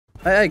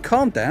Hey,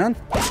 calm down.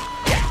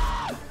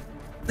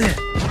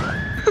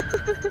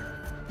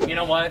 You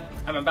know what?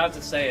 I'm about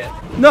to say it.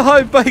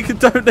 No, Bacon,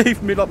 don't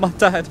leave me like my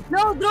dad.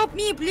 No, drop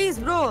me, please,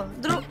 bro.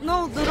 Drop,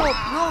 no, drop,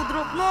 no,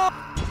 drop, no.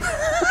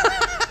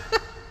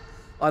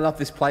 I love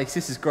this place.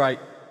 This is great.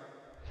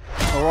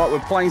 All right, we're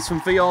playing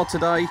some VR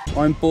today.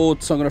 I'm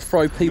bored, so I'm going to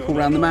throw people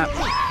around the map.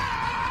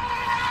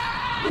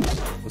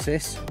 What's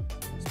this?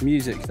 It's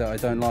music that I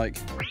don't like.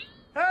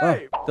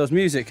 Hey. Oh, there's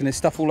music and there's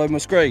stuff all over my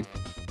screen.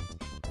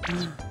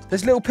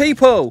 There's little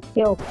people.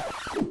 Yo.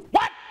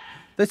 What?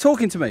 They're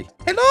talking to me.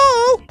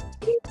 Hello?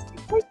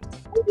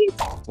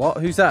 What?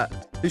 Who's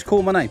that? Who's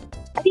calling my name?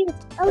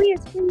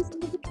 Elias, please,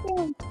 I'm a big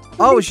fan.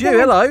 Oh, it's you.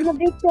 Hello. I'm a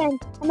big fan.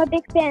 I'm a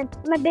big fan.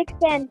 I'm a big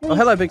fan. Please. Oh,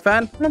 hello, big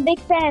fan. I'm a big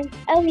fan.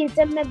 Elias,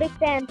 I'm a big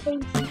fan,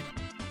 please.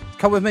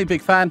 Come with me,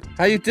 big fan.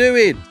 How you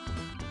doing?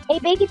 Hey,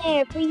 Bacon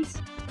Air,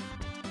 please.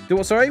 Do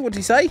what? Sorry, what did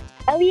he say?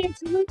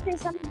 Elias,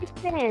 Lucas, I'm a big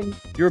fan.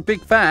 You're a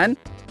big fan?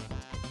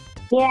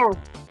 Yeah.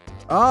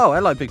 Oh,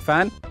 hello, big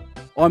fan.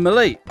 I'm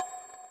Elite.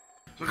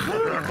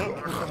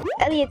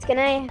 Elliot,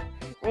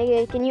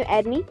 can you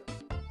add me?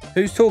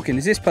 Who's talking?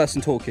 Is this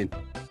person talking?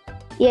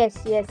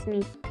 Yes,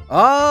 me.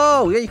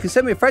 Oh, yeah, you can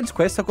send me a friend's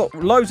request. I've got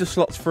loads of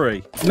slots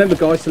free. Remember,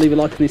 guys, to leave a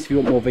like on this if you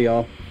want more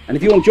VR. And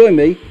if you want to join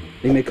me,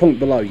 leave me a comment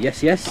below.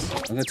 Yes, yes.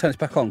 I'm going to turn this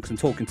back on because I'm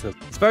talking to them.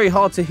 It's very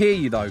hard to hear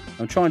you, though.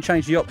 I'm trying to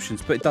change the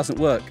options, but it doesn't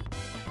work.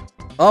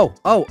 Oh.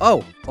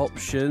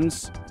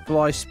 Options,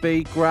 fly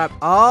speed, grab.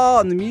 Oh,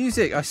 and the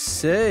music. I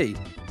see.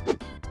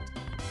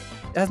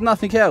 It has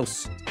nothing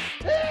else.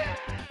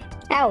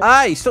 Ow.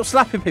 Hey, stop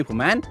slapping people,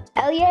 man.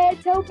 Elliot,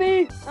 help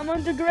me. I'm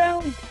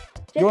underground.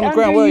 You're on the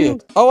ground, where are you?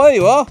 Oh, there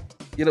you are.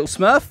 You little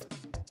smurf.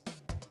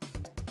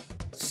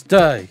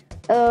 Stay.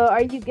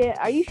 Are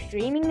you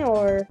streaming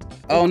or?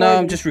 Oh no,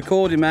 I'm just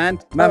recording, man.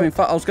 I'm having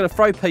fun. I was going to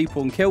throw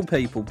people and kill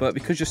people, but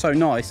because you're so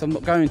nice, I'm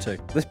not going to.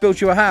 Let's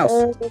build you a house.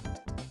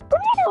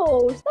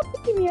 Bro, stop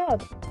picking me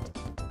up.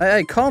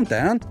 Hey, calm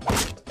down.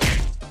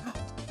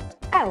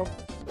 Ow.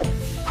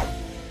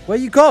 Where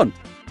you gone?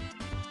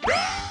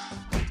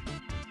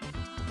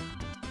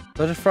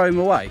 Did I just throw him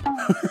away?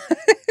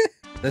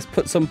 Let's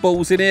put some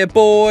balls in here,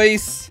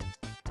 boys.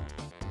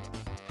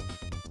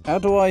 How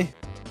do I...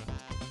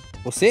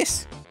 What's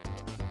this?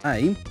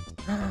 Aim?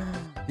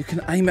 You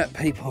can aim at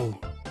people.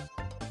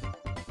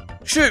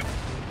 Shoot!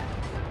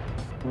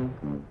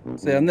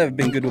 See, I've never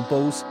been good with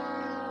balls.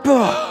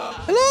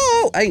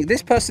 Hello! Hey,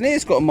 this person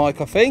here's got a mic,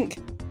 I think.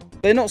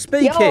 They're not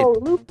speaking. Yo,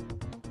 Luke.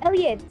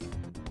 Elliot.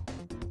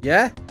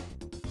 Yeah?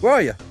 Where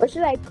are you? What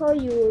should I call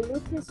you,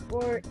 Lucas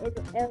or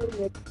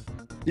Elliot?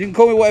 You can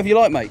call me whatever you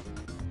like, mate.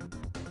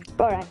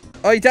 Alright.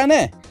 Oh, you down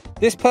there?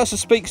 This person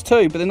speaks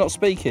too, but they're not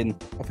speaking.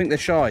 I think they're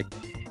shy.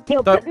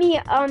 Yo, put me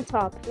on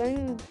top.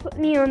 Put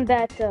me on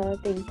that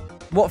thing.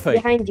 What thing?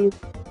 Behind you.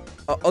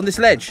 On this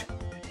ledge?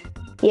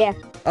 Yeah.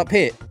 Up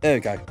here? There we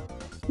go.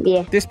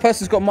 Yeah. This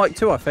person's got mic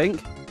too, I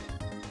think.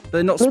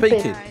 They're not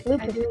speaking.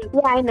 Lucas.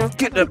 Yeah, I know.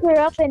 Get them. Pick her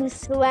up and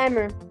slam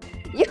her.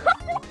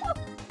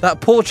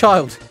 That poor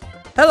child.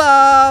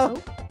 Hello!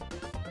 Oh.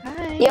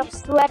 Hi. Yep,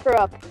 slap her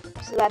up.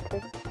 Slap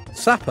her.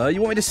 Slap her? You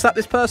want me to slap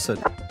this person?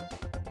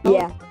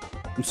 Yeah.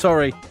 I'm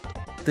sorry.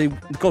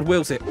 God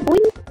wills it.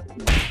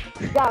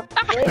 Stop.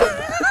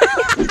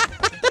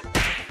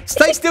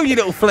 Stay still, you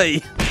little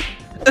flea.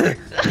 Are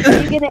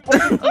you gonna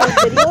edit my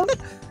video?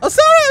 I'm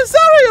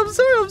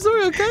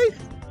sorry, okay?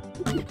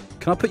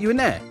 Can I put you in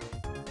there?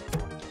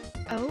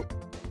 Oh.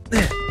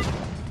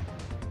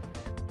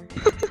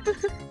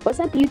 What's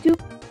up,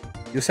 YouTube?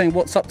 You're saying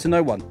what's up to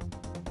no one.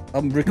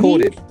 I'm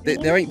recording.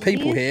 There ain't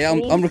people here.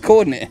 I'm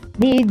recording it.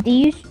 Do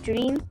you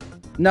stream?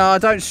 No, I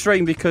don't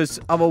stream because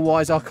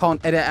otherwise I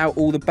can't edit out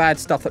all the bad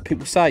stuff that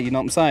people say, you know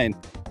what I'm saying?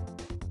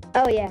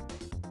 Oh, yeah.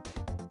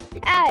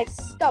 Ah,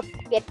 stop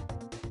it.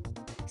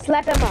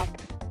 Slap him up.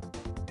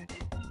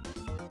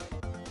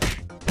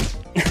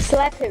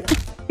 Slap him.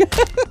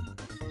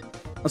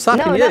 I'm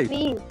slapping no, you. not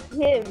me.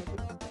 Him.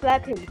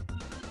 Slap him.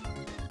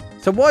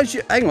 So why is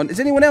you... Hang on, has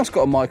anyone else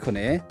got a mic on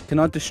here? Can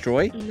I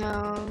destroy?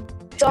 No.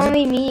 It's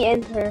only me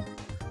and her.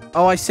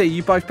 Oh, I see.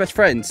 You both best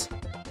friends?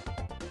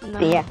 No.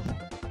 Yeah.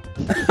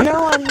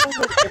 No, I'm not.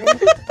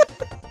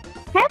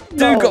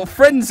 Dude got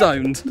friend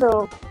zoned.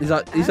 No. He's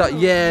like,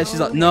 yeah. She's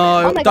like,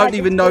 no, Oh my don't God,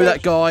 even it's know glitched.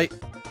 that guy.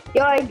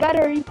 Yo, I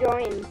gotta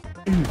rejoin.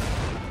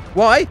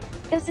 Why?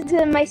 Because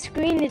my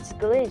screen is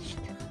glitched.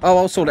 Oh,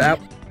 I'll sort it out.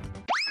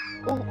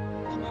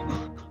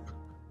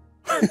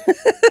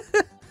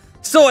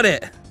 Sort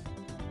it.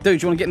 Dude,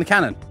 do you want to get in the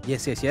cannon?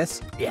 Yes.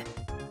 Yeah.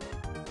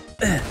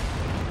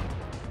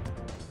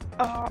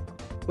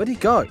 Where'd he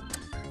go?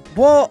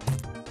 What?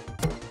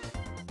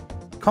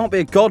 Can't be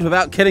a god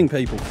without killing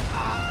people.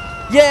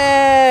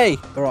 Yay!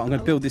 All right, I'm going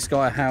to build this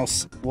guy a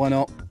house. Why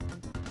not?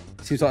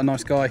 Seems like a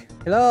nice guy.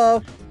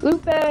 Hello?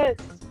 Lupus!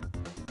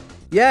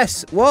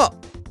 Yes, what?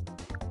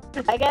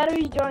 I gotta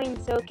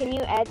rejoin, so can you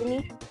add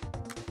me?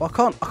 Well, I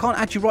can't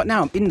add you right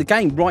now. I'm in the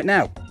game right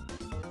now.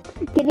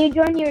 Can you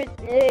join your,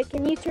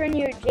 can you turn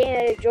your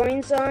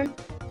joins on?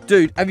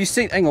 Dude, have you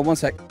seen... Hang on, one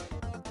sec.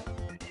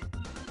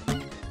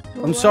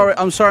 I'm sorry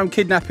I'm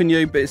kidnapping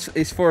you, but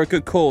it's for a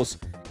good cause.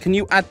 Can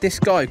you add this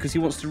guy because he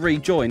wants to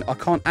rejoin? I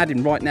can't add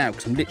him right now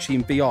because I'm literally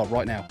in VR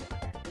right now.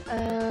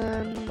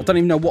 I don't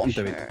even know what I'm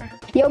doing.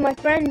 Yo, my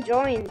friend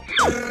joined.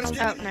 Oh,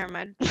 never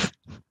mind.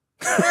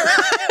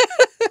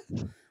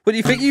 What do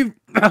you think you're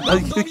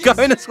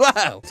going as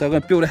well? So I'm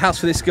going to build a house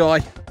for this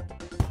guy.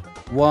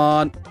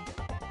 One.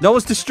 No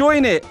one's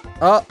destroying it.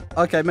 Oh,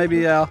 okay,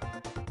 maybe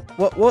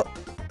What?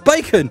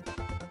 Bacon!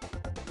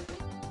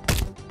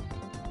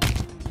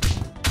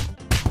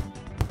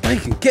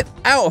 Bacon, get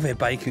out of here,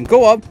 Bacon.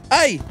 Go on.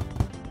 Hey!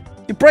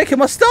 You're breaking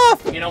my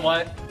stuff! You know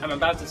what? I'm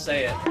about to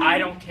say it. I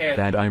don't care.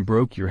 That I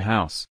broke your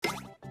house.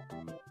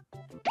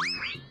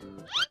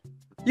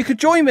 You could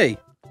join me.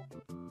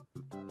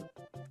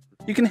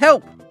 You can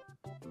help.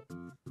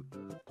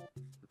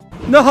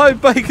 No,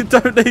 Bacon,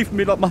 don't leave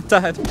me like my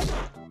dad.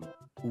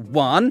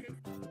 One.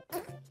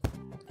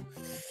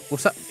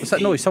 What's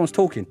that noise? Someone's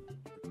talking.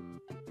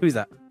 Who is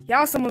that?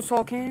 Yeah, someone's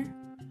talking.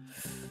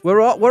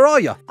 Where are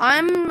you?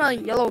 I'm a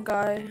yellow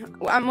guy.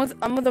 I'm with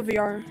a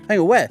VR. Hang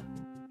on, where?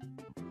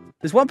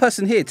 There's one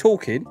person here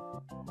talking,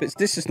 but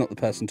this is not the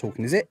person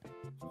talking, is it?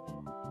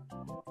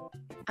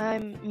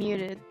 I'm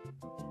muted.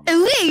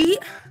 Elite?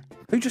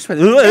 Who just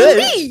went?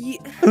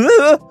 Elite?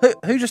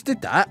 Who just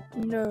did that?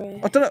 No way.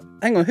 I don't know.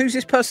 Hang on, who's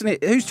this person here?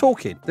 Who's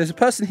talking? There's a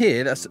person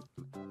here that's...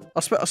 I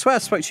swear I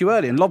spoke to you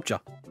earlier and lobbed you.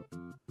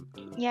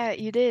 Yeah,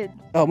 you did.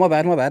 Oh, my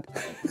bad, my bad.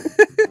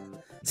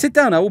 Sit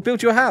down, I will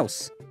build you a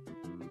house.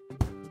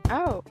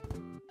 Oh.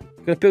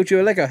 I'm going to build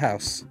you a Lego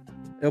house.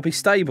 It'll be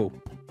stable.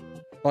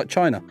 Like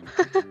China.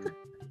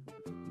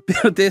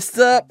 Build this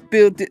up,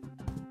 build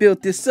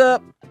this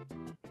up.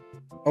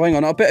 Oh, hang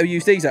on, I better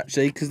use these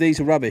actually, because these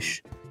are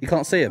rubbish. You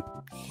can't see them.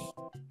 What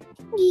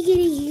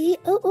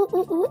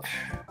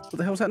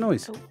the hell's that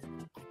noise?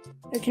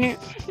 Hey, can you...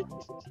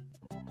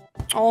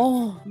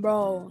 Oh,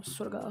 bro,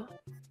 swear to God.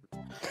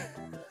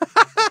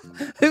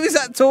 Who is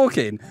that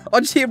talking? I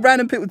just hear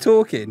random people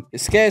talking. It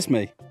scares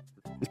me.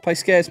 This place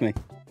scares me.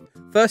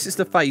 First it's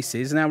the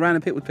faces, and now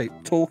random people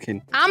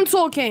talking. I'm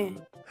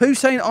talking. Who's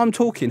saying I'm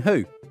talking?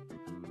 Who?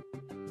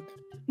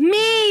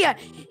 Me!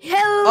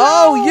 Hello!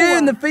 Oh, you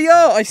in the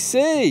VR, I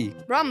see.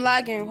 Bro, I'm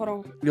lagging. Hold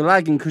on. You're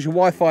lagging because your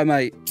Wi-Fi,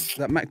 mate.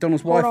 That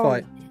McDonald's Hold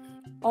Wi-Fi. on.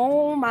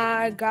 Oh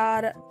my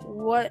God.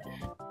 What?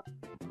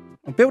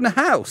 I'm building a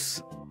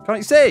house. Can't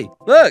you see?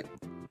 Look.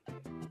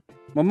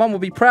 My mum will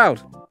be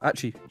proud.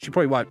 Actually, she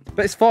probably won't.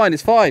 But it's fine,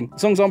 it's fine.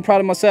 As long as I'm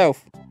proud of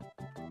myself.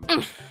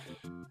 Oh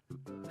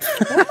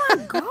my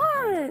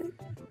God.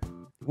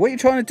 What are you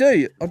trying to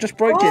do? I just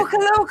broke it.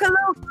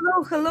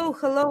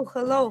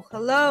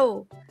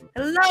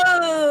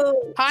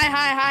 Hello.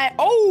 Hi.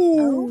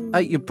 Oh.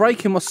 Hey, you're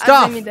breaking my I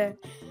stuff. didn't mean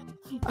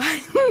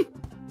that.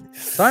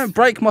 Don't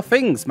break my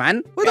things,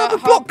 man. Where'd Yeah, the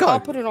block go? I'll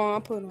put it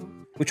on.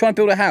 We're trying to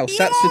build a house.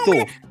 That's the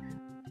door.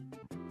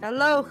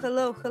 Hello,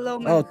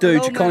 man. Oh, dude,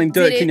 Hello, you can't man. even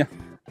do it, Did can it. you?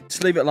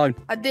 Just leave it alone.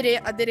 I did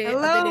it.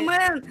 Hello,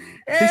 man.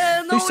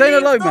 Who's saying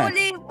hello, man?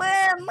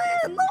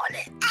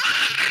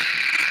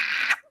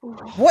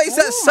 What is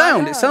that Oh,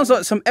 sound? my It sounds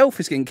like some elf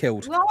is getting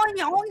killed. Hello,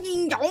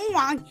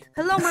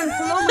 man.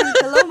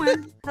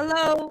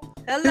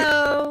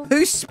 Hello.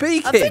 Who's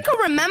speaking? I think I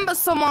remember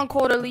someone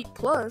called Elite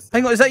Plus.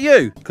 Hang on, is that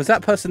you? Because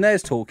that person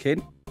there's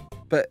talking,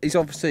 but he's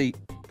obviously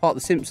part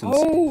of the Simpsons.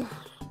 Oh.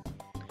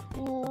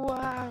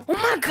 Wow. Oh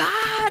my God.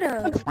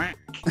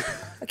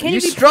 Can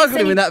You're you be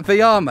struggling with that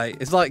VR, mate.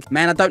 It's like,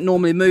 man, I don't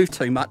normally move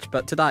too much,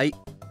 but today,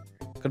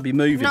 gotta be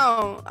moving.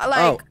 No,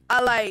 I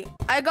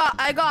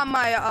got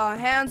my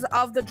hands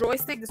off the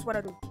joystick. This is what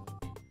I do.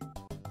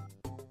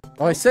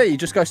 Oh, I see. You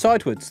just go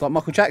sideways, like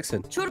Michael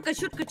Jackson. Churka.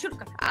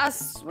 I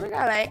swear to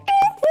God, like.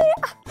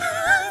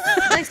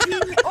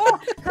 Oh,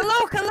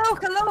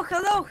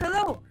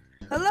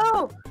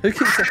 hello. Who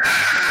keeps it?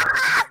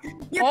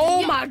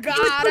 Oh my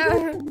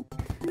God.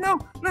 No.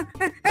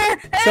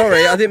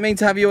 Sorry, I didn't mean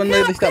to have you on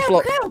that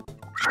block.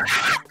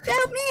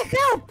 Help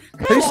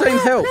me. Who's saying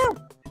help?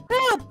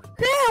 Help.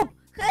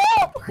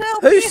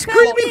 Who's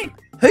screaming?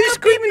 Who's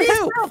screaming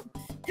help?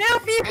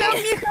 Help me.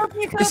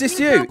 Is this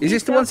you? Is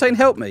this the one saying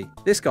help me?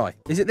 This guy?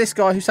 Is it this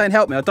guy who's saying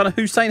help me? I don't know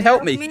who's saying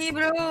help me. Help me,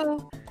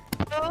 bro.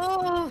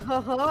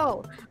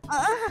 Oh.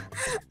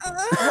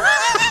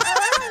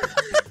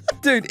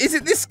 Dude, is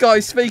it this guy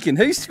speaking?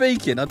 Who's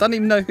speaking? I don't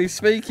even know who's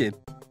speaking.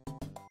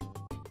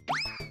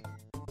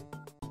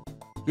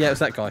 Yeah, it was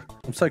that guy.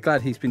 I'm so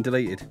glad he's been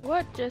deleted.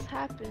 What just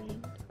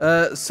happened?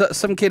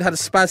 Some kid had a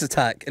spaz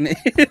attack and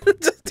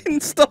it just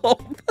didn't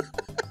stop.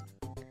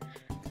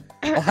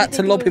 I had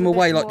to lob him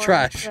away like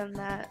trash. Than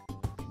that.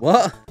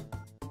 What?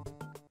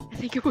 I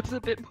think it was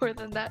a bit more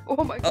than that.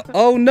 Oh my God.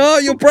 Oh no,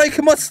 you're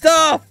breaking my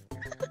stuff!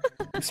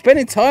 I'm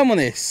spending time on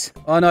this.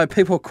 I know,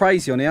 people are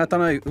crazy on here. I don't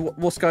know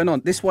what's going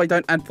on. This is why you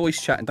don't add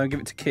voice chat and don't give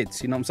it to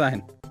kids. You know what I'm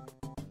saying?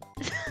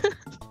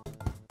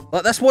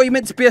 Like, that's why you're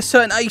meant to be a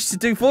certain age to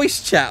do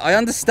voice chat. I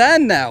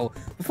understand now.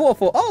 Before I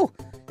thought, oh,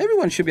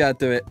 everyone should be able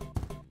to do it.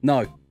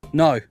 No.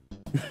 No,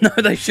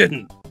 they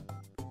shouldn't.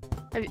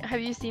 Have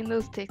you seen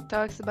those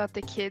TikToks about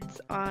the kids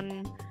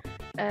on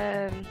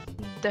the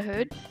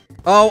hood?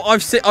 Oh,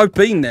 I've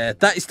been there.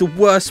 That is the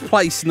worst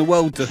place in the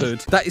world, the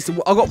hood. That is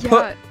the.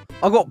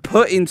 I got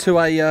put into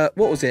a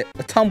what was it?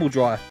 A tumble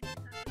dryer.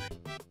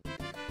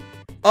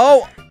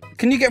 Oh,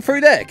 can you get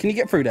through there? Can you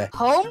get through there?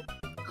 Home?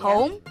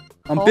 Home?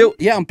 I'm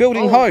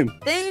building home.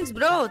 Thanks,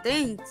 bro.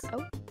 Thanks.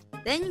 Oh.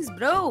 Thanks,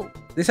 bro.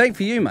 This ain't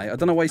for you, mate. I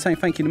don't know why you're saying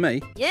thank you to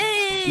me.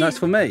 Yay! No, it's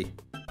for me.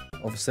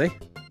 Obviously.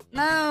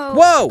 No.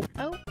 Whoa!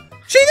 Oh.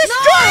 She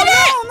destroyed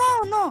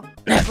it! No.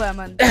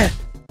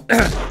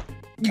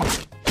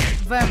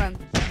 Vermin.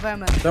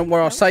 Vermin. Don't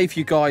worry, I'll save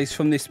you guys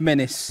from this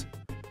menace.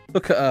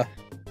 Look at her.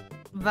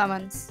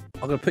 Vermins.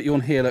 I'm gonna put you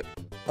on here. Look.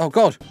 Oh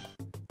God,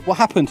 what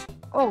happened?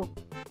 Oh.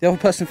 The other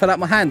person fell out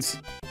my hands.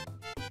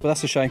 Well,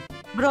 that's a shame.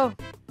 Bro,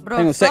 Hang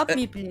on a sec. stop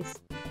me, please.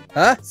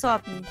 Huh?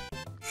 Stop me.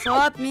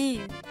 Stop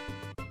me.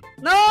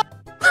 No!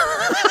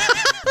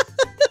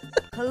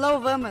 Hello,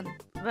 woman.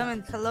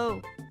 Woman,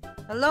 hello.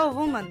 Hello,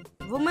 woman.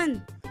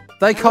 Woman.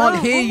 They can't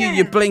Hello, hear you,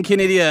 you woman. blinking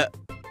idiot.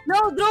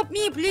 No, drop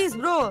me, please,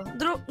 bro.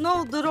 Drop.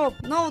 No, drop.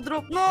 No,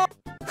 drop. No.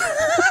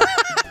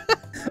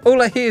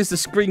 All I hear is the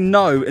scream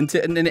no, and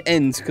then it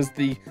ends because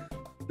they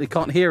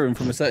can't hear him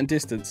from a certain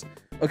distance.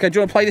 Okay, do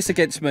you want to play this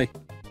against me?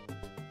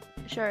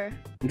 Sure.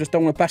 I just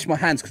don't want to bash my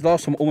hands because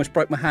last time I almost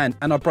broke my hand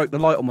and I broke the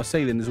light on my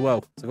ceiling as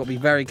well. So I've got to be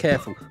very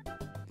careful.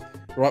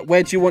 Right,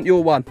 where do you want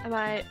your one? Am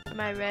I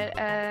red?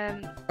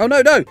 Oh,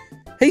 no.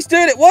 He's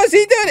doing it. Why is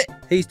he doing it?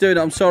 He's doing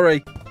it. I'm sorry.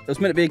 It was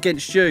meant to be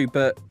against you,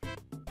 but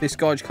this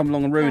guy just come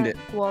along and ruined it.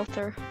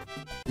 Walter.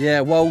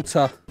 Yeah,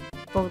 Walter.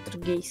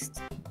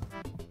 Poltergeist.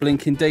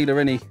 Blinking dealer,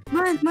 innit?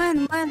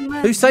 Man.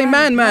 Who's saying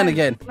man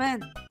again?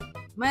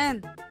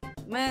 Man.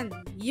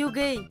 You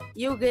gay.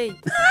 You gay.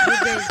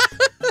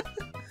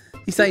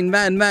 He's saying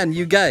man,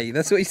 you gay.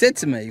 That's what he said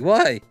to me.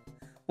 Why?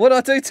 What did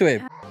I do to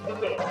him?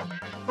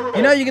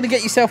 You know you're going to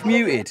get yourself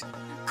muted.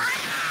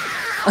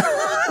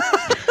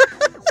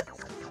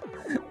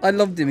 I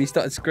loved him. He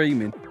started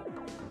screaming.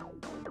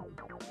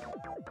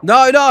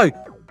 No.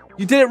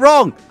 You did it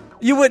wrong.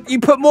 You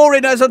put more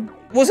in as I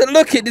wasn't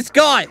looking. This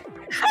guy.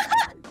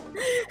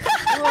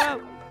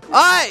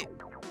 Aye.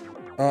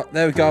 Oh,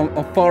 there we go.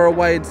 I'm far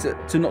away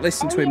to not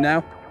listen to him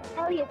now.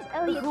 Elliot,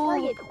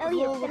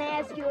 can I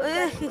ask you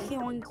a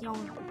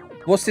question?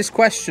 What's this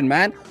question,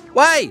 man?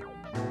 Wait!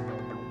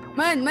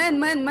 Man.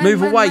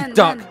 Move away,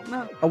 duck.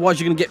 Man. Otherwise,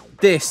 you're going to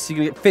get this. You're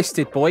going to get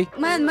fisted, boy.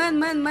 Man.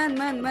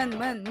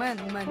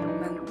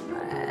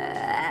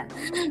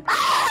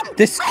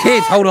 This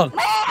kid, hold on.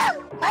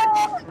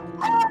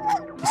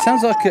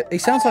 He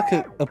sounds like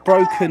a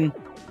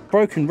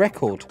broken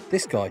record.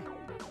 This guy.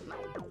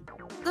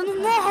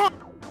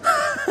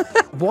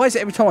 Why is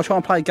it every time I try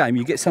and play a game,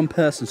 you get some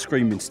person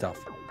screaming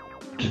stuff?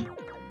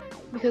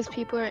 Because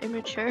people are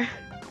immature.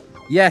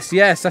 Yes,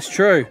 that's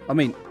true. I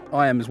mean,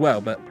 I am as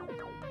well, but.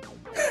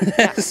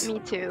 Yeah, me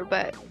too,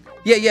 but.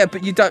 Yeah,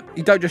 but you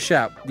don't just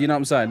shout. You know what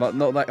I'm saying? Like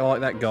not like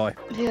that guy.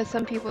 Yeah,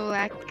 some people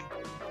lack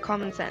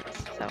common sense.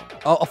 So.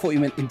 Oh, I thought you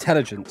meant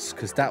intelligence,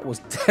 because that was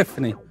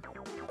definitely.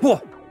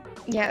 What?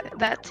 Yeah,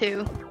 that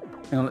too.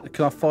 Hang on,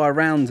 can I fire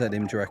rounds at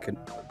him? Do you reckon?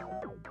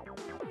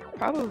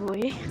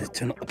 Probably. Let's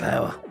turn up the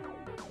power.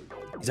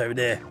 He's over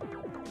there.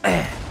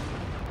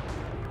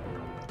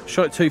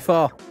 Shot it too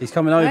far. He's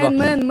coming over.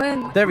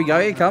 Man. There we go.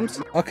 Here he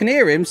comes. I can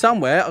hear him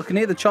somewhere. I can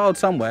hear the child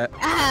somewhere.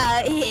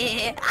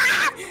 Yeah.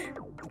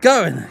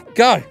 Go.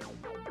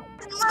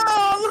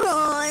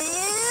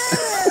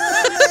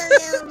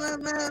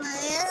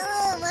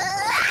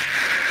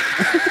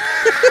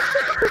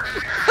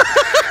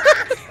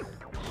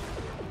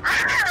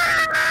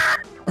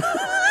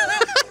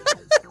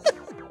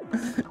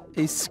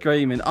 He's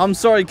screaming. I'm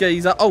sorry,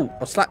 geezer. Oh,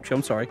 I slapped you.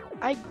 I'm sorry.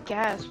 I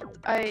gasped.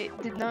 I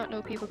did not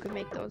know people could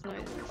make those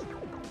noises.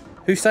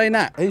 Who's saying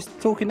that? Who's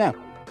talking now?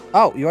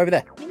 Oh, you're over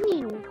there.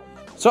 Me.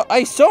 So,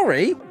 hey,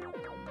 sorry.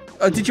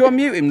 Did you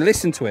unmute him to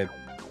listen to him?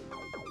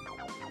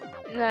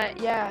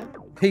 Yeah.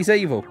 He's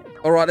evil.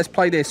 All right, let's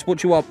play this. What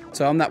do you want?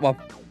 So I'm that one.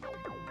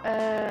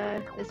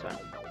 This one.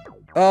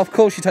 Oh, of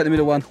course you take the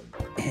middle one.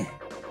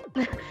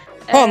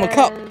 Oh, my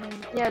cup.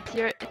 Yeah,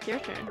 it's your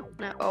turn.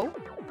 No. Oh.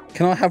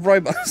 Can I have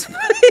Robux,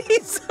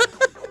 please?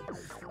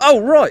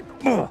 Oh, right.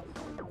 I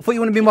thought you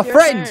wanted to be my Your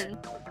friend. turn.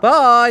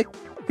 Bye.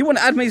 You want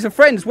to add me as a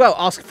friend as well?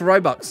 Ask for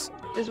Robux.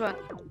 This one.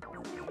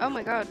 Oh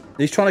my god.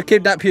 He's trying to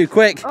kidnap you.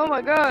 Quick. Oh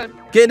my god.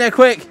 Get in there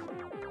quick.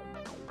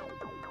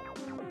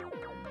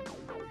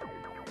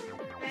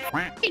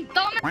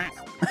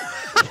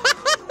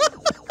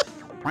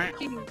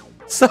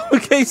 Someone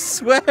keeps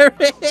swearing.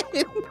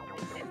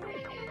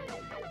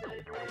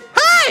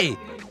 Hey!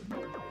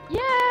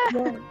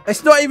 Yeah.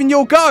 It's not even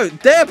your goat.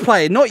 They're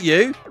playing, not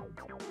you.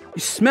 You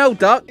smell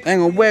duck.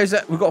 Hang on, where's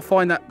that? We've got to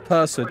find that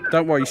person.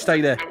 Don't worry, you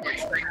stay there.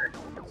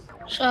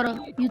 Shut up.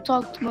 You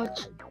talk too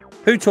much.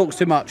 Who talks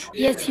too much?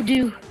 Yes, you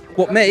do.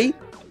 What, me?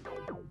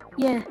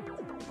 Yeah.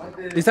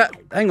 Is that...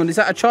 Hang on, is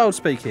that a child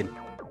speaking?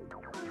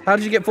 How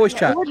did you get voice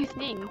chat? What do you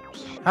think?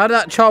 How did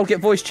that child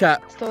get voice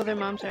chat? Stole their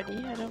mom's ID?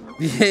 I don't know.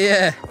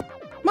 Yeah.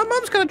 My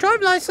mum's got a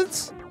driving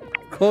license.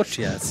 Of course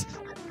she has.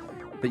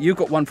 But you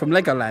got one from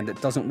Legoland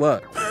that doesn't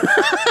work.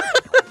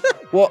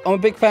 What? I'm a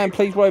big fan,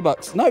 please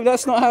Robux. No,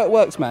 that's not how it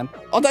works, man.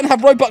 I don't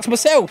have Robux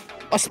myself.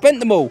 I spent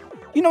them all.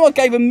 You know I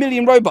gave 1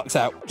 million Robux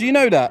out. Do you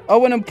know that? I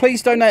went and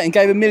please donate and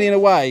gave 1 million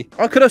away.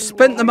 I could have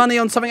spent the money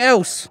on something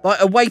else.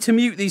 Like a way to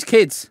mute these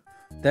kids.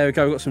 There we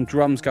go. We've got some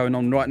drums going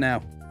on right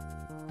now.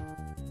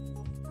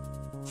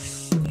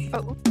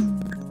 Oh.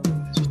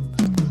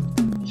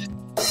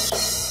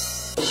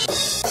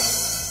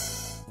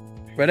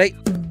 Ready?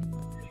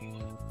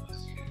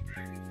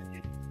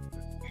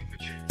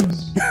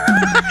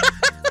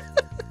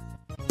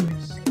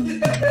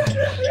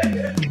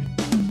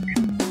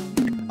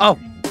 Oh.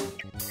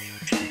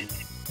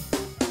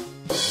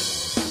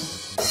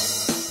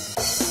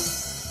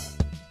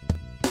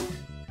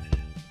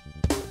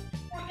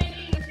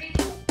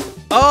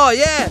 Oh,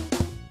 yeah.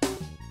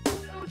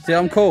 See,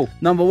 I'm cool.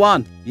 Number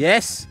 1.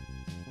 Yes.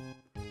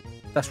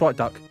 That's right,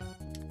 Duck.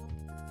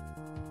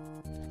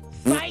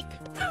 Mike!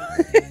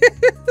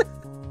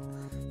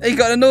 He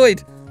got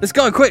annoyed. Let's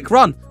go, quick,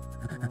 run.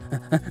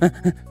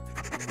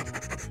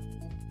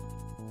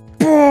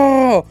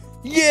 Oh,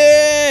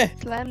 yeah.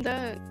 Slam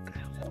dunk.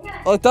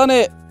 I've done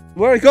it.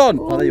 Where are you gone?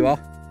 Oh, there you are.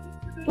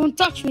 Don't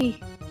touch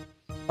me.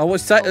 I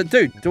was saying,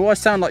 dude, do I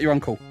sound like your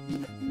uncle?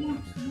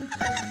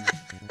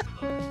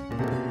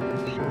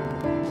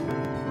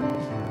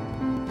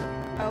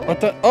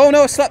 Oh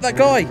no, I slapped that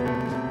guy.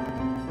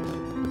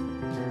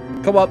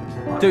 Come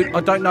on. Dude, I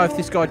don't know if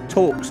this guy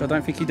talks. I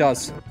don't think he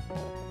does.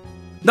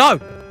 No!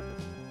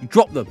 You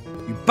dropped them.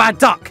 You bad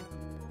duck.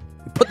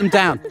 You put them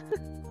down.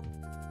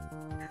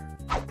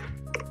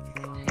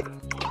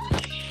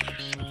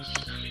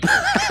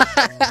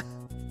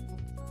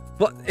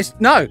 What?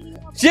 No.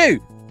 It's you.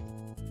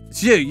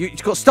 It's you. You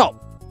got to stop.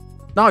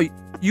 No, you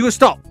got to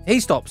stop. He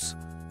stops.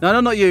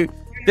 No, not you.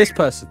 This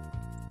person.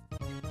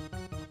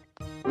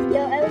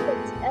 Yo, elephant.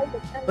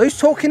 Who's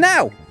talking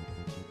now?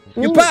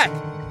 You're back.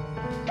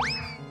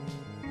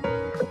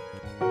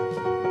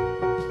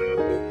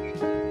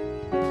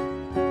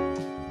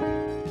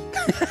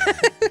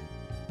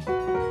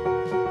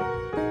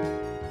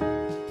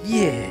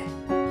 Yeah.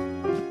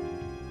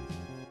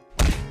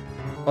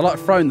 I like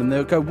throwing them.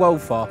 They'll go well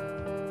far.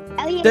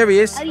 Elliot, There he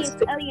is.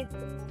 Elliot.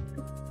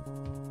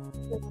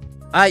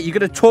 Hey, you're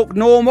going to talk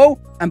normal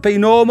and be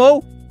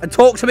normal and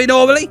talk to me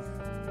normally?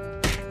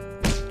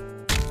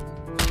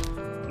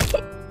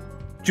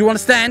 Do you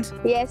understand?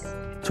 Yes.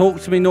 Talk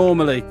to me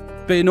normally.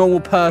 Be a normal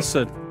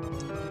person.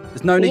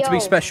 There's no need to be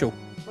Yo. special.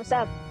 What's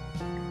up?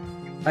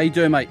 How you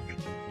doing, mate?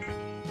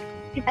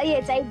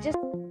 Elliot, I just...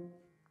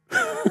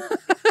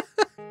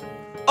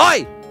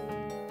 Oi!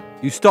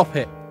 You stop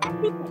it.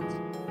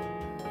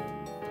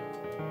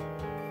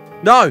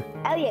 No!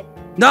 Elliot,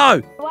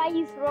 No! why are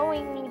you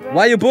throwing me, bro?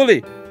 Why you bully?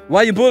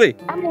 Why you bully?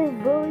 I'm gonna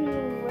bully you,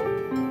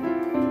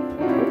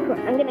 bro.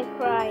 I'm gonna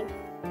cry.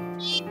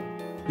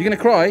 You're gonna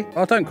cry?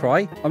 Oh, don't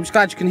cry. I'm just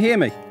glad you can hear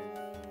me.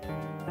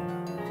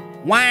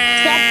 Slap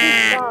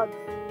this Wah! dog.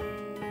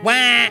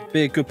 Wah!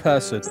 Be a good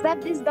person.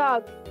 Slap this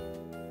dog.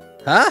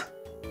 Huh?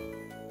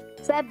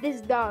 Slap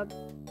this dog.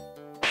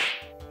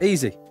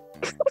 Easy.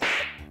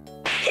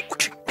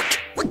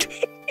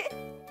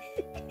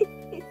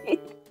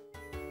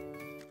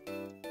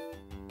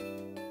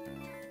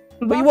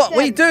 What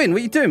are you doing? What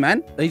are you doing,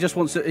 man? He just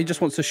wants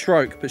to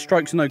stroke, but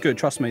strokes are no good.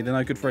 Trust me, they're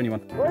no good for anyone.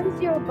 What is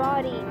your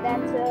body?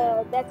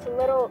 That's a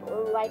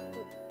little like.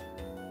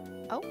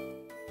 Oh.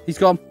 He's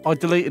gone. I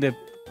deleted him.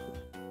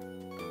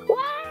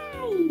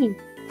 Why?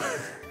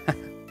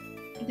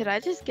 Did I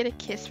just get a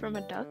kiss from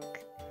a duck?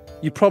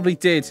 You probably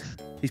did.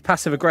 He's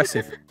passive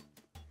aggressive.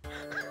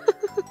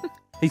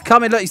 He's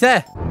coming. Look, he's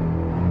there.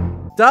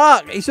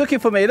 Duck. He's looking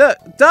for me. Look,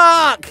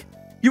 Duck.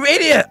 You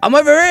idiot. I'm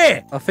over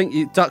here. I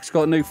think Duck's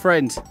got a new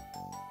friend.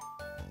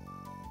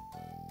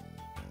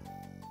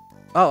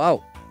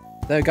 Oh.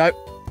 There we go.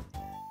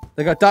 There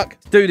we go, Duck.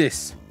 Let's do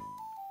this.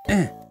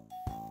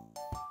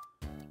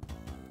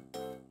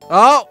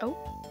 Oh.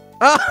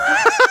 Oh.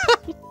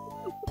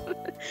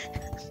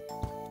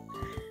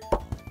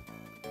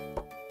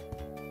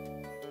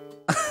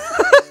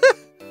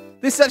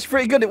 This is actually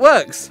pretty good. It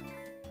works.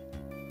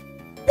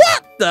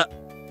 What the?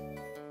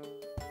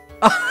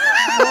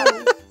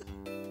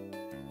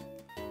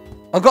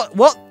 I got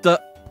what the?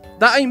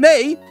 That ain't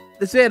me.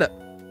 Let's hear it.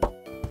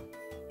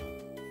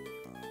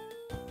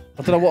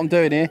 I don't know what I'm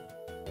doing here.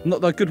 I'm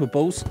not that good with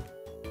balls.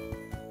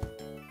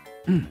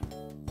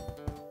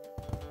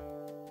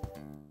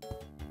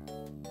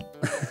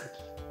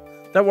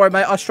 Don't worry,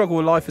 mate. I struggle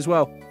with life as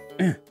well.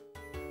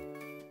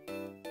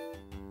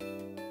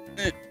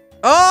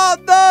 Oh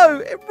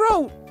no! It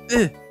rolled.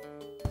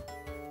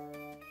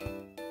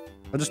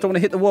 I just don't want to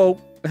hit the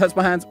wall. It hurts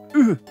my hands.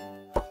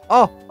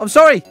 Oh, I'm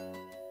sorry.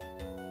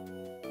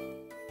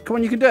 Come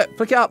on, you can do it.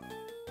 Flick it up.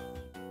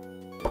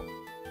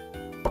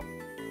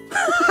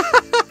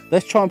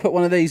 Let's try and put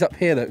one of these up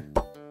here, though.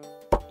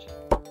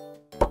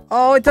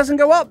 Oh, it doesn't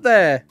go up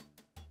there.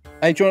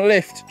 Hey, do you want a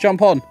lift?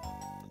 Jump on.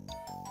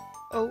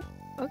 Oh,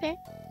 okay.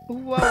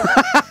 Whoa.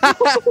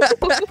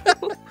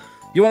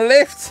 You want a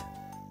lift?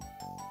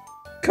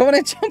 Come on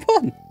in, jump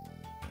on.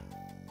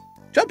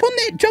 Jump on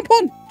it. Jump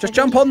on. Just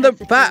jump on the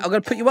bat. I'm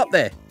going to put you up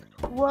there.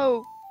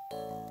 Whoa.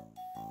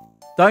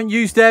 Don't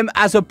use them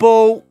as a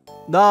ball.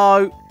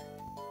 No.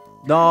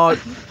 No.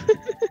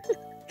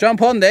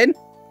 Jump on then.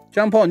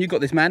 Jump on. You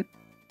got this, man.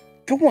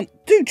 Go on.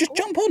 Dude, just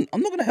jump on.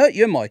 I'm not going to hurt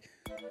you, am I?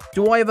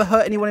 Do I ever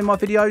hurt anyone in my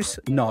videos?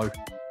 No.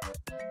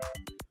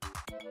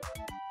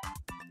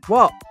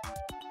 What?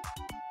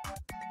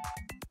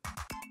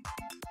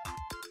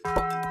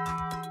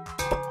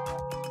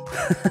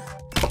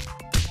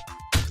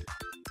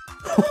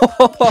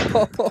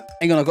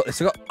 Hang on, I got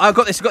this. I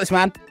got this,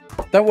 man.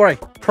 Don't worry.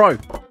 Pro.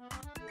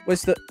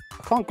 Where's the...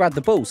 I can't grab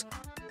the balls.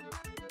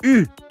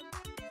 Ooh.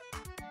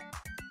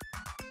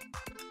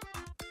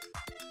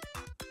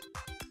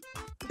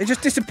 It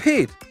just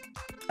disappeared.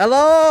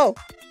 Hello?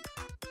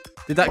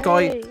 Did that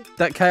guy,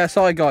 that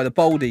KSI guy, the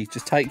Baldy,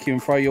 just take you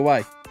and throw you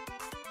away?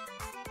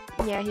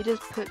 Yeah, he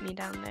just put me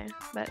down there,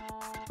 but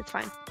it's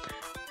fine.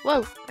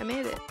 Whoa, I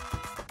made it.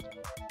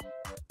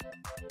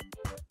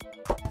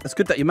 That's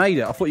good that you made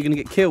it. I thought you were going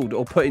to get killed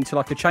or put into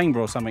like a chamber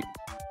or something.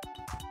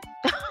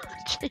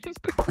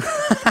 Chamber.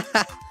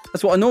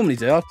 That's what I normally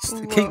do. I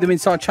just keep them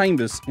inside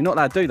chambers. You're not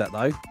allowed to do that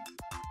though.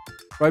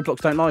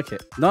 Roblox don't like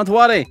it. Not to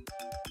worry.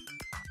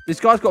 This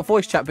guy's got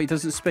voice chat, but he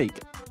doesn't speak.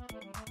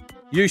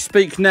 You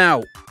speak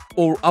now,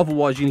 or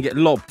otherwise you're going to get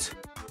lobbed.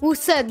 Who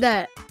said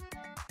that?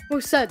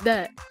 Who said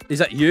that? Is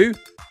that you?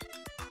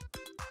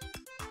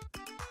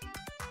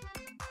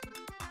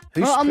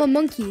 Oh, I'm a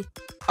monkey.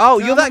 Oh,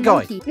 you're that guy.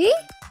 Monkey. Me?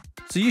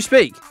 So you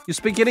speak. You're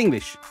speaking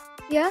English.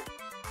 Yeah.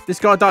 This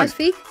guy don't. I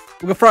speak.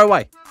 We're going to throw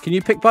away. Can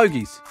you pick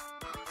bogeys?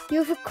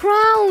 You have a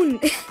crown.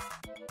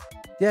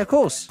 Yeah, of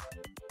course.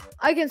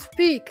 I can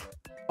speak.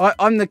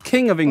 I'm the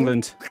king of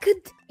England. Look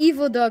at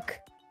evil duck.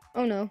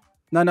 Oh no.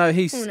 No,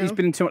 he's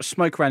been in too much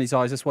smoke around his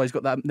eyes. That's why he's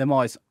got them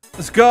eyes.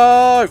 Let's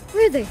go.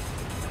 Where are they?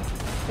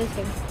 This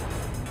thing.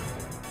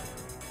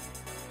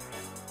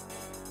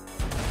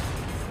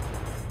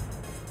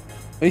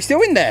 Are you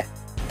still in there?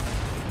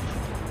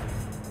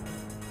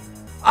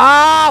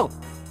 Oh!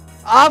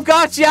 I've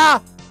got ya!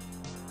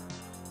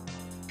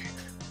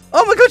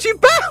 Oh my god, you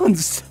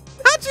bounced!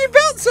 How'd you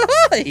bounce so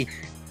high?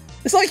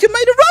 It's like you're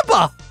made of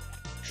rubber!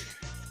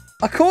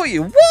 I caught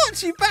you.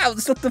 What? You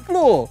bounced off the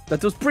floor.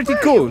 That was pretty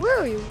cool.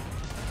 Where are you?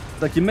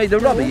 Like you made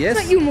of rubber, yes?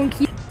 Not you,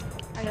 monkey.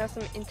 I got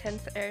some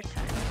intense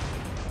airtime.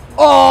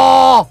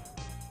 Oh!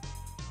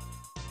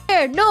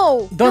 There,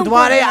 no. Don't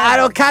worry, I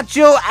will catch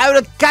you. I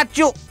will catch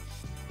you.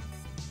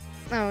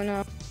 Oh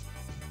no.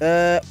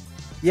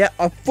 Yeah,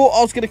 I thought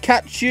I was going to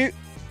catch you.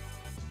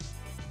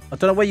 I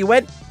don't know where you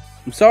went.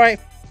 I'm sorry.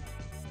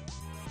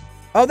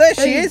 Oh, there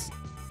she is.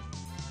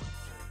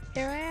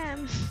 Here I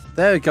am.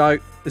 There we go.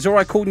 It's all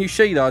right calling you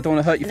she, though. I don't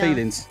want to hurt your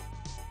feelings.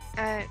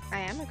 I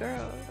am a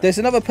girl. There's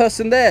another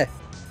person there.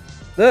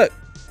 Look.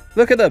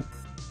 Look at them.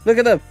 Look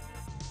at them.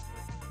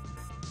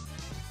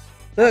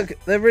 Look,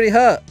 they're really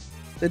hurt.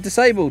 They're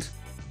disabled.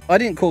 I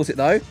didn't cause it,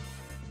 though.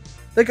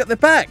 Look at the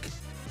back.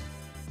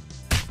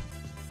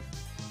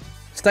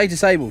 Stay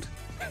disabled.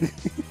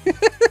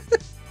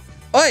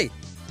 Oi!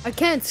 I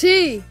can't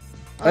see.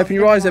 Open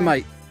your eyes then,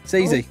 mate. It's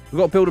easy. We've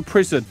got to build a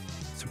prison.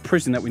 It's a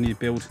prison that we need to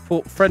build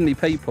for friendly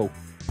people.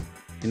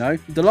 You know?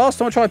 The last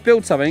time I tried to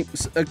build something,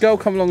 a girl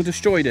come along and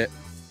destroyed it.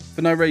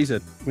 For no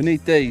reason. We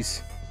need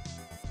these.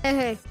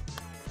 Hey.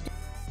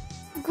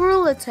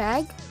 Gorilla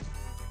tag.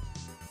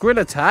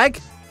 Gorilla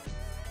tag?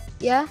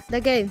 Yeah,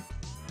 that game.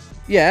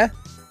 Yeah.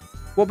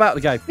 What about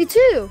the game? Me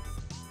too.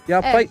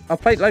 Yeah,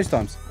 I've played loads of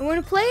times. You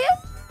want to play it?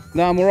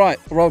 No, I'm alright.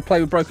 I'd rather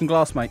play with broken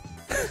glass, mate.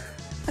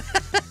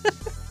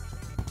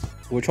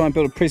 We're trying to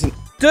build a prison.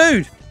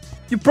 Dude!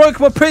 You broke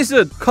my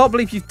prison! Can't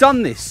believe you've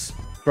done this,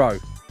 bro.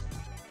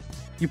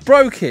 You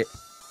broke it.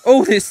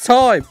 All this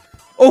time.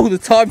 All the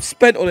time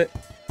spent on it.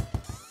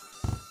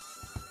 Do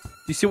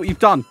you see what you've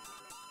done?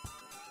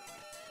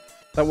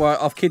 Don't worry,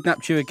 I've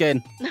kidnapped you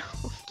again.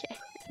 Okay.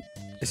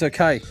 It's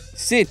okay.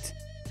 Sit.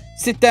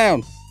 Sit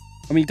down.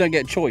 I mean, you don't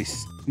get a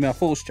choice. I mean, I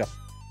forced you.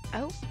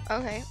 Oh,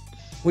 okay.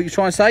 What are you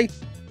trying to say?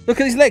 Look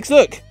at his legs,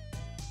 look.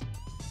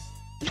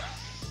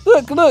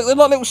 Look, they're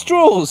like little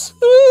straws.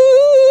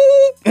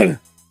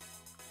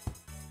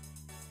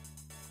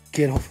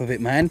 Get off of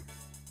it, man.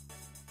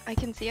 I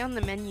can see on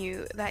the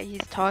menu that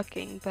he's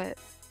talking, but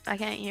I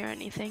can't hear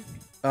anything.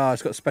 Oh,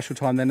 it's got special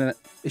time then, isn't it?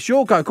 It's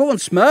your go. Go on,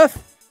 Smurf.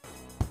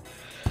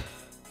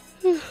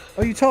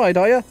 Are you tired,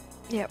 are you?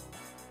 Yep.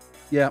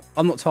 Yeah,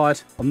 I'm not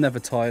tired. I'm never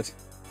tired.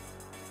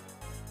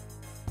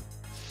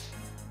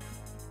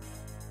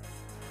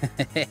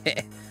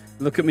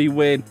 Look at me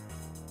win.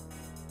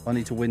 I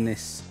need to win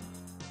this.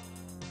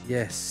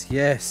 Yes,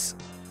 yes.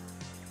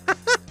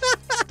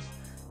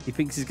 He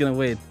thinks he's going to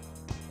win.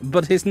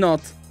 But he's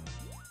not.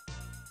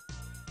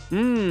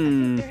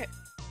 It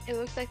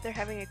looks like they're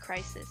having a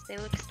crisis. They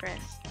look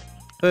stressed.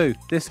 Who?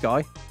 This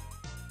guy?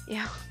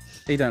 Yeah.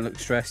 He don't look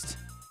stressed.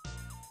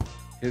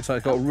 He looks like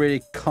he's got a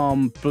really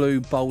calm,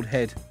 blue, bold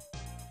head.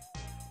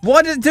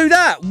 Why did it do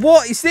that?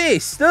 What is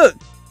this? Look.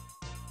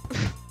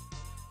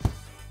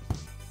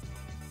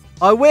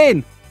 I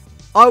win.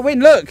 I win.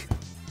 Look.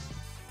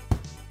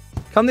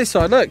 Come this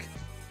side. Look.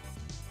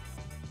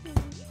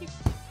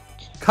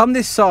 Come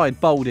this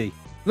side, Baldy.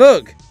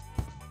 Look.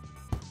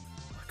 I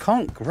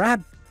can't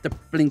grab the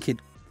blinking.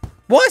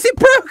 Why is it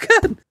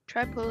broken?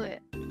 Try pull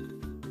it.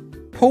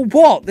 Pull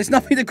what? There's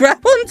nothing to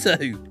grab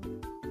onto.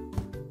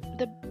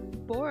 The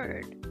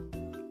board.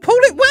 Pull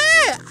it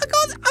where? I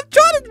can't. I'm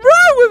trying to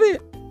row with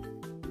it.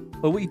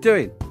 Well, what are you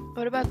doing?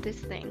 What about this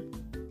thing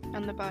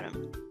on the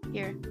bottom?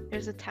 Here,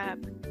 there's a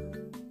tab.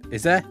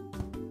 Is there?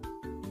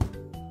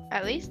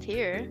 At least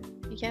here.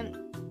 You can't.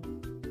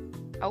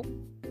 Oh,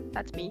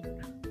 that's me.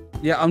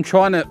 Yeah, I'm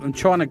trying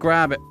to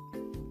grab it.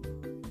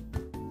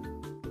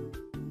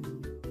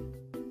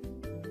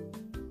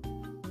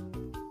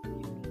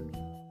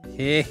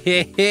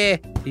 Here.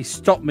 He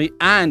stopped me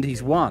and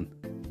he's won.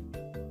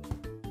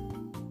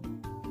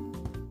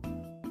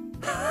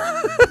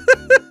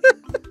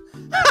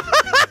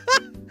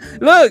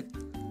 Look!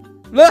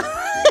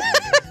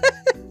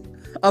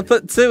 I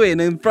put 2 in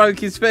and broke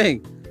his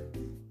thing.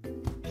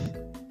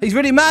 He's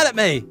really mad at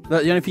me.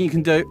 Look, the only thing you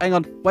can do. Hang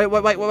on. Wait.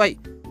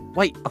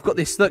 Wait, I've got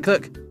this. Look.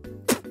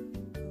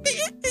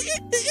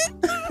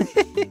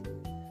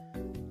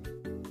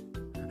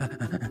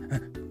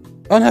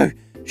 Oh no,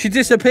 she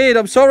disappeared.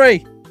 I'm sorry.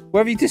 Where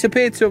have you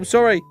disappeared to? I'm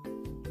sorry.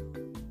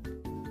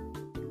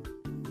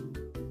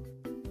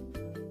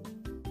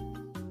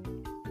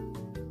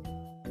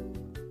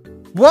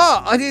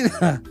 What? I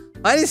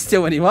didn't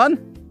steal anyone.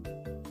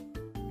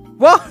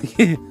 What?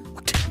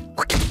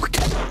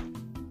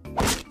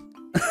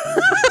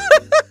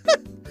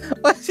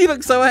 Why does he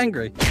look so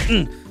angry?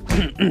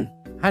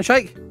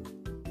 Handshake.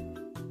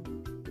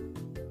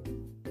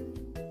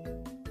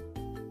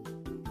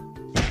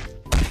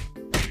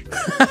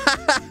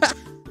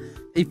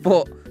 He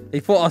thought I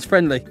was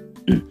friendly.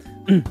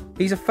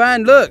 He's a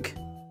fan. Look,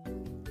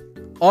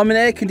 I'm an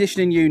air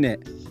conditioning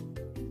unit.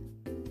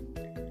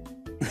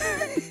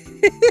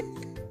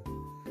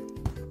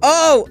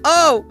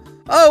 Oh!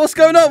 What's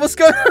going on?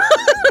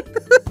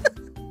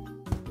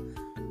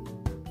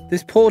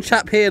 This poor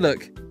chap here.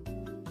 Look,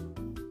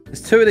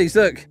 there's 2 of these.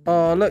 Look.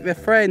 Oh, look, they're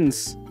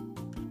friends.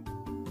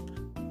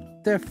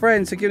 They're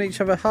friends. They're giving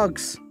each other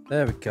hugs.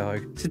 There we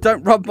go. So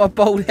don't rub my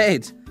bald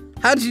head.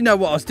 How did you know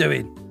what I was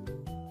doing?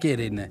 Get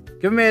in there.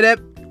 Give me that.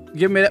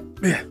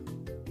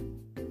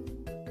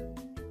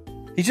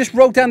 He just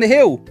rolled down the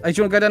hill. Hey, do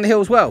you want to go down the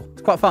hill as well?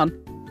 It's quite fun.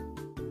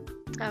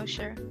 Oh,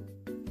 sure.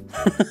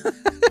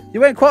 You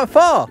went quite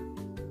far.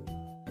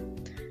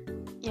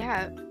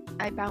 Yeah,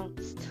 I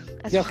bounced.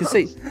 Yeah, I can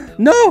see.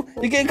 No,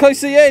 you're getting close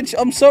to the edge.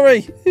 I'm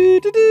sorry.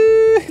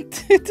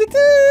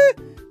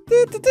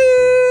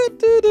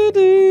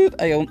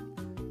 Hang on.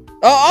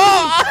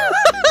 Oh!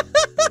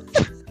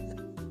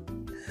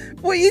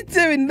 What are you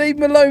doing? Leave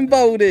me alone,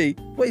 Baldy.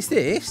 What is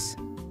this?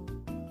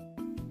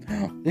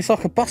 It's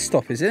like a bus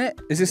stop, isn't it?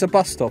 Is this a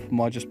bus stop? Am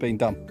I just being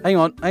dumb? Hang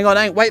on.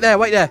 Wait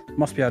there.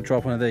 Must be able to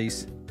drive one of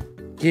these.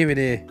 Give it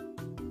here.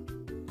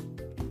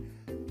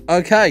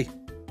 Okay.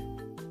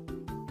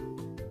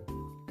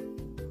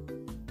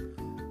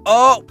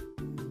 Oh.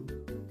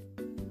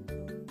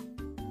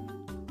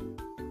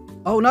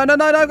 Oh, no. Go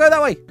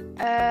that way.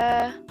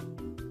 No.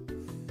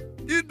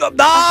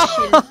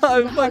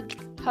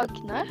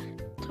 Hugna,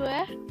 tror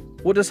jeg.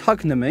 What does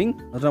Hugna mean?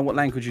 I don't know what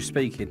language you're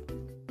speaking.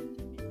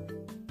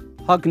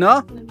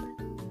 Hugna?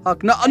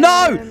 Hugna. Oh,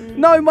 no!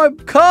 No, my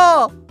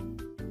car!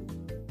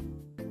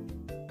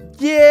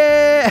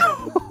 Yeah!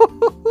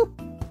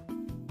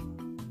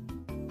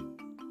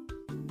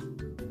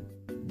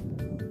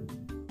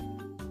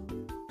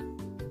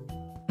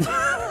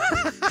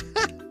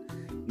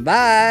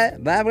 Bye.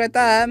 Bye for the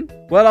time.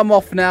 Well, I'm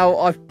off now.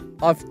 I've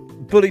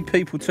bullied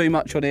people too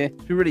much on here.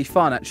 It's been really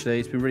fun, actually.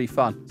 It's been really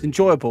fun. It's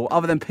enjoyable,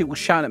 other than people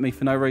shouting at me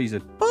for no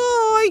reason.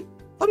 Bye.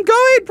 I'm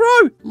going,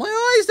 bro.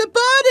 My eyes are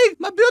burning.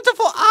 My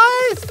beautiful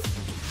eyes.